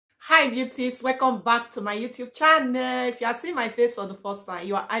Hi beauties, welcome back to my YouTube channel. If you are seeing my face for the first time,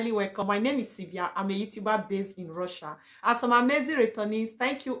 you are highly welcome. My name is Sylvia. I'm a YouTuber based in Russia. And some amazing returnees,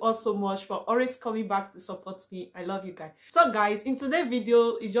 thank you all so much for always coming back to support me. I love you guys. So guys, in today's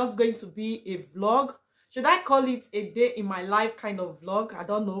video, it's just going to be a vlog. Should I call it a day in my life kind of vlog? I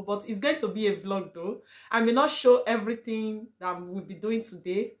don't know, but it's going to be a vlog though. I may not show everything that we'll be doing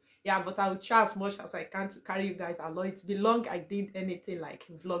today. Yeah, but I will try as much as I can to carry you guys along. It's been long I did anything like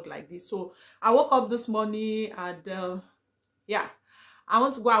vlog like this. So I woke up this morning and yeah, I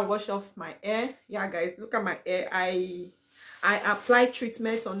want to go and wash off my hair. Yeah guys, look at my hair. I applied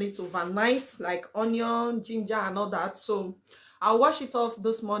treatment on it overnight, like onion, ginger and all that. So I'll wash it off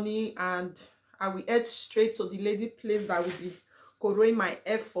this morning and I will head straight to the lady place that will be coloring my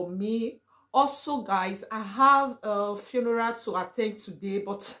hair for me. Also guys, I have a funeral to attend today,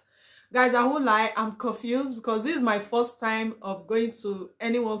 but guys, I won't lie, I'm confused because this is my first time of going to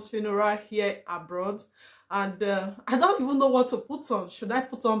anyone's funeral here abroad. And I don't even know what to put on. Should I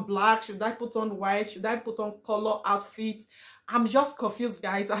put on black? Should I put on white? Should I put on color outfits? I'm just confused,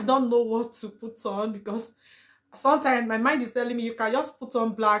 guys. I don't know what to put on because sometimes my mind is telling me you can just put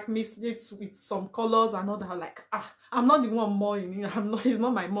on black, mix it with some colors and all that. Like, I'm not the one mourning. It's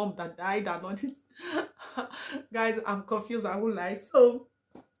not my mom that died and all it. Guys, I'm confused. I won't lie. So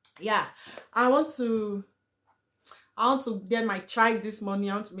yeah, I want to get my chai this morning.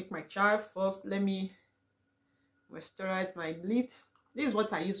 I want to make my chai first. Let me moisturize my lip. This is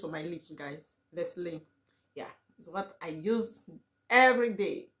what I use for my lips, guys. Vaseline. Yeah, it's what I use every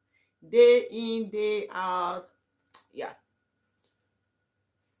day, day in, day out. Yeah,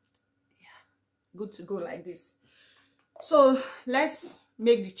 good to go like this. So let's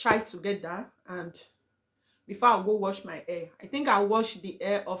make the chai together, and before I go wash my hair, I think I'll wash the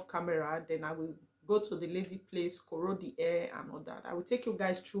hair off camera, then I will go to the lady place, curl the hair and all that. I will take you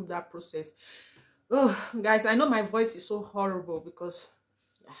guys through that process. Oh guys, I know my voice is so horrible because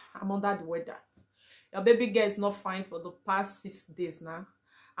I'm under the weather. Your baby girl is not fine for the past 6 days now.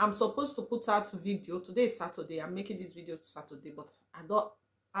 I'm supposed to put out a video. Today is Saturday. I'm making this video Saturday, but I don't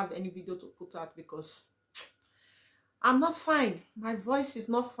have any video to put out because I'm not fine. My voice is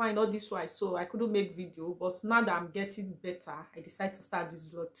not fine all this while, so I couldn't make video. But now that I'm getting better, I decided to start this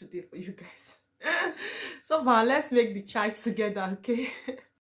vlog today for you guys. So far, let's make the chai together, okay?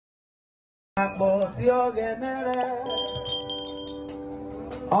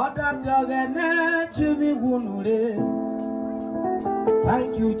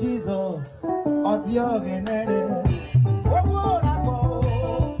 Thank you, Jesus.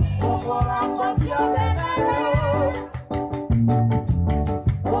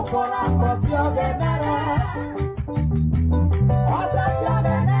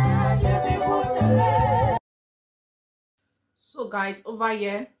 So guys, over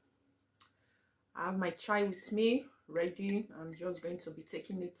here I have my chai with me ready. I'm just going to be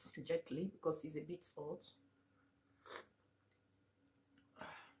taking it gently because it's a bit hot.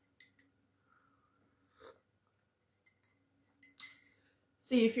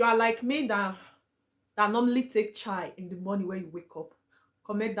 See, if you are like me that normally take chai in the morning when you wake up,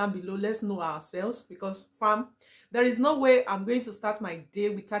 comment down below. Let's know ourselves, because fam, there is no way I'm going to start my day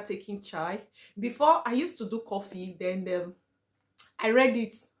without taking chai. Before, I used to do coffee, then I read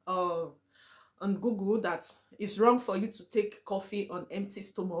it on Google that it's wrong for you to take coffee on empty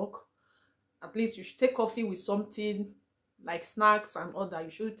stomach. At least you should take coffee with something like snacks and all that. You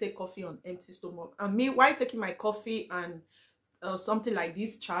should take coffee on empty stomach. And me, while taking my coffee and something like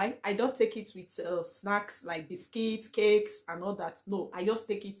this chai, I don't take it with snacks like biscuits, cakes and all that. No, I just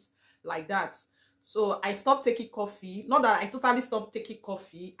take it like that. So I stopped taking coffee. Not that I totally stopped taking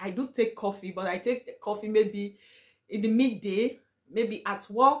coffee. I do take coffee, but I take coffee maybe in the midday, maybe at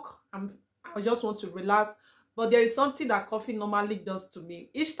work. I just want to relax. But there is something that coffee normally does to me.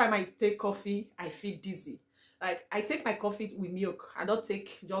 Each time I take coffee, I feel dizzy. Like, I take my coffee with milk. I don't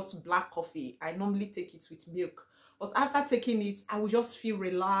take just black coffee. I normally take it with milk. But after taking it, I will just feel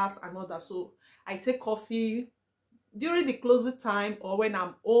relaxed and all that. So I take coffee during the closing time, or when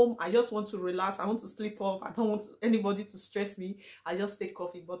I'm home. I just want to relax. I want to sleep off. I don't want anybody to stress me. I just take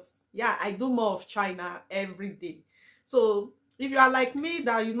coffee. But yeah, I do more of chai now every day. So if you are like me,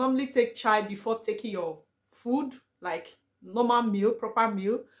 that you normally take chai before taking your food, like normal meal, proper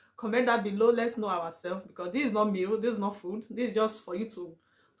meal, comment that below. Let's know ourselves, because this is not meal, this is not food. This is just for you to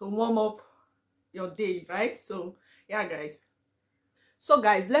warm up your day, right? So yeah guys, so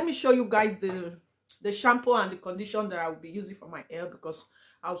guys, let me show you guys the shampoo and the conditioner that I will be using for my hair, because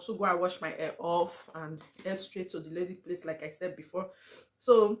I'll also go and wash my hair off and head straight to the lady place like I said before.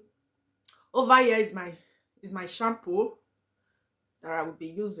 So over here is my shampoo. that I will be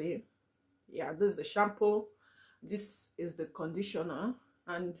using. Yeah, this is the shampoo, this is the conditioner,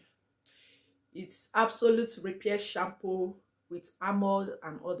 and it's absolute repair shampoo with amol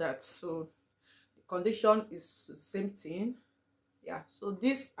and all that. So the condition is the same thing. Yeah, so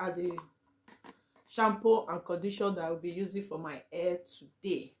these are the shampoo and conditioner that I will be using for my hair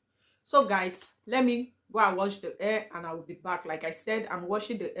today. So guys, let me go and wash the hair and I will be back. Like I said, I'm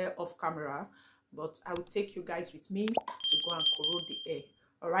washing the hair off camera, but I will take you guys with me to go and corrode the hair.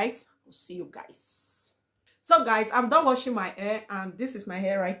 All right, we'll see you guys. So guys, I'm done washing my hair and this is my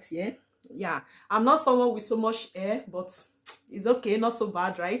hair right here. Yeah, I'm not someone with so much hair, but it's okay, not so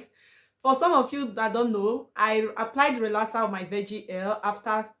bad, right? For some of you that don't know, I applied relaxer on my veggie hair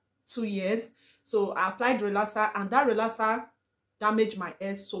after 2 years. So I applied relaxer and that relaxer damaged my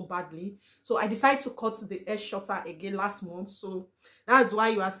hair so badly. So I decided to cut the hair shorter again last month. So that's why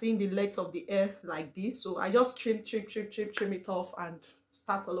you are seeing the length of the hair like this. So I just trim it off and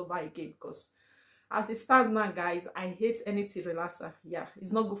start all over again, because as it stands now, guys, I hate anything relaxer. Yeah,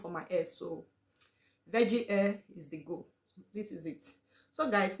 it's not good for my hair. So veggie hair is the go. This is it. So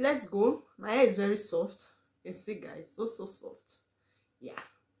guys, let's go. My hair is very soft. You see guys, so soft. Yeah,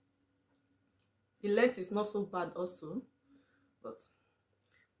 the length is not so bad also, but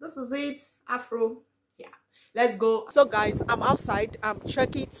this is it. Afro. Yeah, let's go. So guys, I'm outside. I'm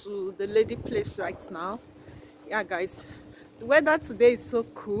trekking to the lady place right now. Yeah guys, the weather today is so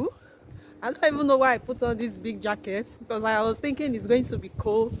cool. I don't even know why I put on this big jacket, because I was thinking it's going to be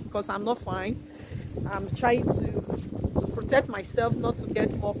cold because I'm not fine. I'm trying to protect myself not to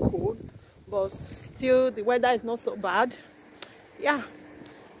get more cold, but still the weather is not so bad. Yeah,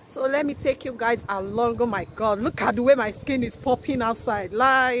 so let me take you guys along. Oh my god, look at the way my skin is popping outside.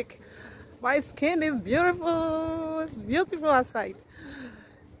 Like, my skin is beautiful. It's beautiful outside.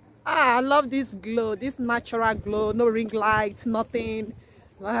 I love this glow, this natural glow. No ring light, nothing.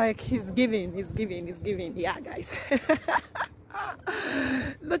 Like, it's giving. Yeah guys.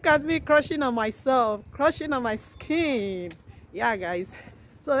 Look at me crushing on myself, crushing on my skin. Yeah guys,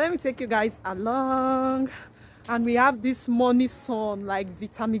 so let me take you guys along. And we have this morning sun, like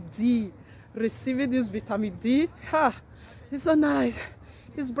vitamin D, receiving this vitamin D. It's so nice,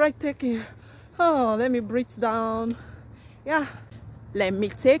 it's breathtaking. Oh, let me breathe down. Yeah, let me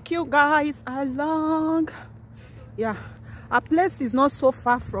take you guys along. Yeah, our place is not so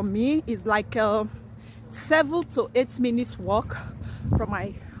far from me. It's like 7 to 8 minutes walk from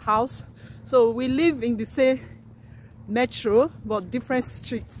my house. So we live in the same metro but different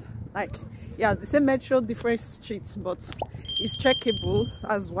streets. Like, yeah, the same metro, different streets, but it's checkable.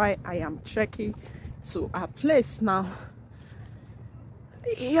 That's why I am trekking to our place now.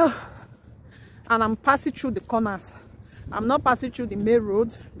 Yeah, and I'm passing through the corners. I'm not passing through the main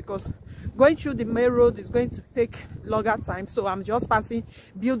road, because going through the main road is going to take longer time. So I'm just passing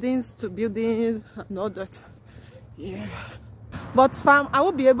buildings to buildings and all that. Yeah, but fam, I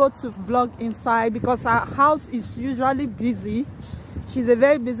will be able to vlog inside because our house is usually busy. She's a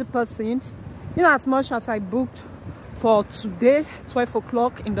very busy person. In as much as I booked for today 12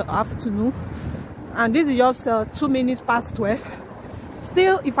 o'clock in the afternoon, and this is just 2 minutes past 12.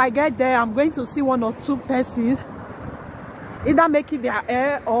 Still, if I get there, I'm going to see 1 or 2 persons either making their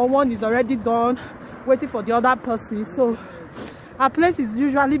hair, or one is already done waiting for the other person. So our place is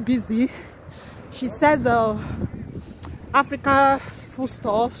usually busy. She says Africa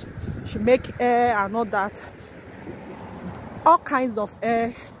foodstuffs, she make hair and all that, all kinds of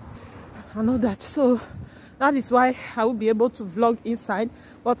hair and all that. So that is why I will be able to vlog inside,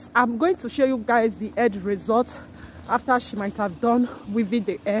 but I'm going to show you guys the end result after she might have done weaving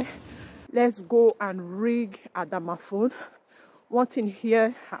the hair. Let's go and rig Adama phone. One thing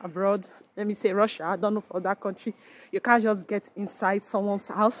here abroad, let me say Russia, I don't know for that country, you can't just get inside someone's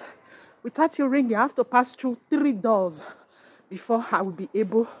house without your ring. You have to pass through 3 doors before I will be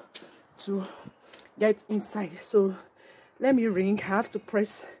able to get inside. So let me ring. I have to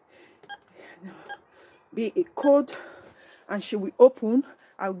press be a code and she will open.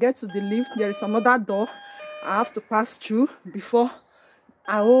 I'll get to the lift. There is another door I have to pass through before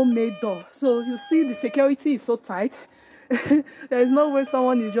our own main door. So you see, the security is so tight. There is no way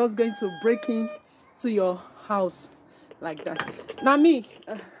someone is just going to break into your house like that. Now me,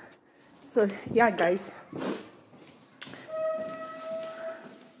 so yeah guys,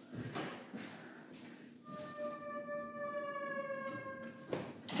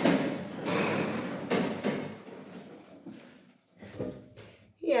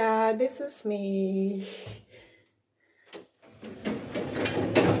 yeah, this is me.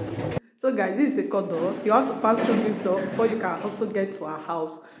 So guys, this is a core door. You have to pass through this door before you can also get to our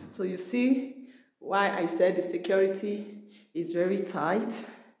house. So you see why I said the security It's very tight.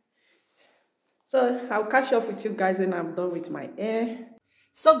 So I'll catch up with you guys when I'm done with my hair.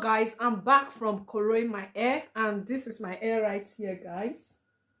 So guys, I'm back from coloring my hair, and this is my hair right here, guys.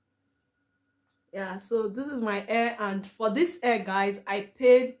 Yeah, so this is my hair, and for this hair, guys, I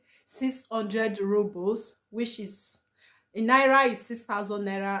paid 600 rubles, which is in naira is 6,000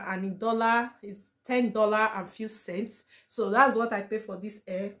 naira, and in dollar is $10 and few cents. So that's what I pay for this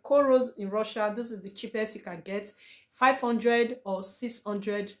hair. Corals in Russia, this is the cheapest you can get, 500 or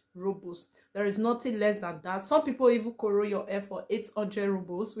 600 rubles. There is nothing less than that. Some people even color your hair for 800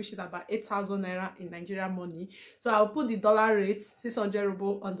 rubles, which is about 8,000 naira in Nigerian money. So I'll put the dollar rate, 600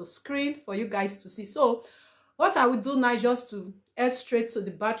 rubles, on the screen for you guys to see. So what I will do now is just to head straight to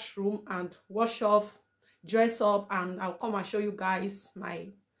the bathroom and wash off, dress up, and I'll come and show you guys my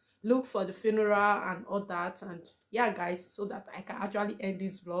look for the funeral and all that. And yeah, guys, so that I can actually end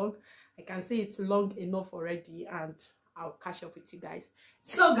this vlog. I can see it's long enough already, and I'll catch up with you guys.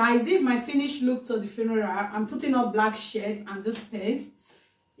 So guys, this is my finished look to the funeral. I'm putting on black shirts and this pants.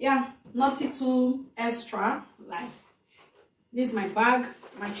 Yeah, nothing too extra. Like, this is my bag,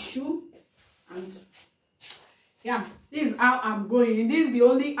 my shoe, and yeah, this is how I'm going. This is the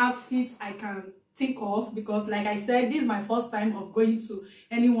only outfit I can think of, because like I said, this is my first time of going to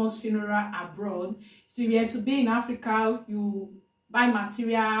anyone's funeral abroad. So if you have to be in Africa, you buy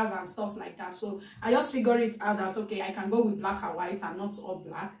materials and stuff like that. So I just figured it out that okay, I can go with black and white and not all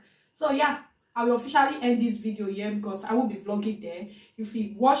black. So yeah, I will officially end this video here because I will be vlogging there. If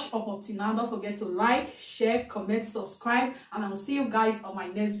you watch up till now, don't forget to like, share, comment, subscribe, and I will see you guys on my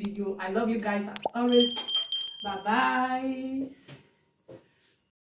next video. I love you guys as always. Bye bye.